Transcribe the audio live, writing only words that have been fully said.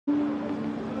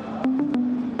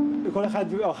כל אחד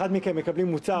או אחת מכם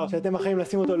מקבלים מוצר שאתם אחראים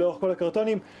לשים אותו לאורך כל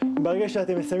הקרטונים. ברגע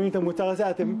שאתם מסיימים את המוצר הזה,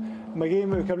 אתם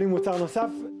מגיעים ומקבלים מוצר נוסף.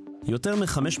 יותר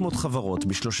מ-500 חברות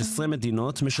ב-13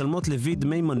 מדינות משלמות לוי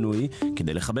דמי מנוי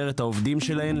כדי לחבר את העובדים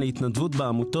שלהן להתנדבות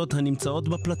בעמותות הנמצאות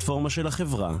בפלטפורמה של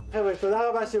החברה. חבר'ה, תודה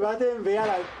רבה שבאתם,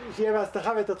 ויאללה, שיהיה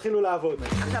בהצלחה ותתחילו לעבוד.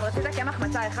 עכשיו רצית קמח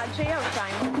מצה אחד שיהיה או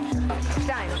שתיים?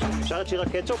 אפשר את שיר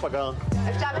הקטשופ, אגר?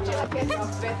 אפשר את שיר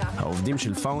הקטשופ, בטח. העובדים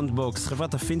של פאונדבוקס,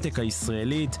 חברת הפינטק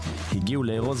הישראלית, הגיעו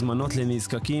לארוז מנות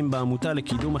לנזקקים בעמותה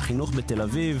לקידום החינוך בתל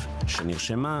אביב,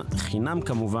 שנרשמה, חינם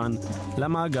כמובן,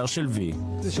 למאגר של וי.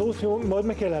 זה שירות מאוד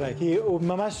מקל עליי, כי הוא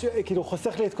ממש כאילו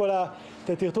חוסך לי את כל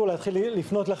הטרטור להתחיל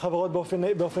לפנות לחברות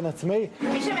באופן עצמאי.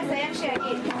 מי שמסיים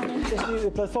שיגיד. יש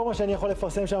לי פלטפורמה שאני יכול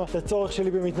לפרסם שם את הצורך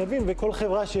שלי במתנדבים, וכל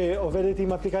חברה שעובדת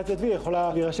עם אפליקציית וי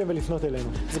יכולה להירשם ולפנות אלינו.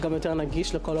 זה גם יותר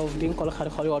נגיש לכל העובדים, כל אחד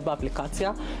יכול לראות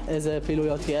באפליקציה איזה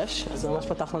פעילויות יש, אז ממש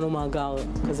פתח לנו מאגר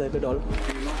כזה גדול.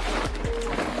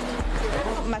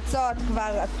 מצות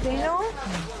כבר עשינו.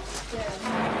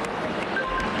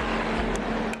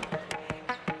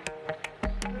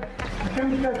 אתם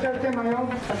השתתפתם היום?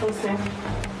 אתה עושה?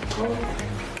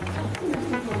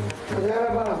 תודה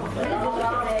רבה.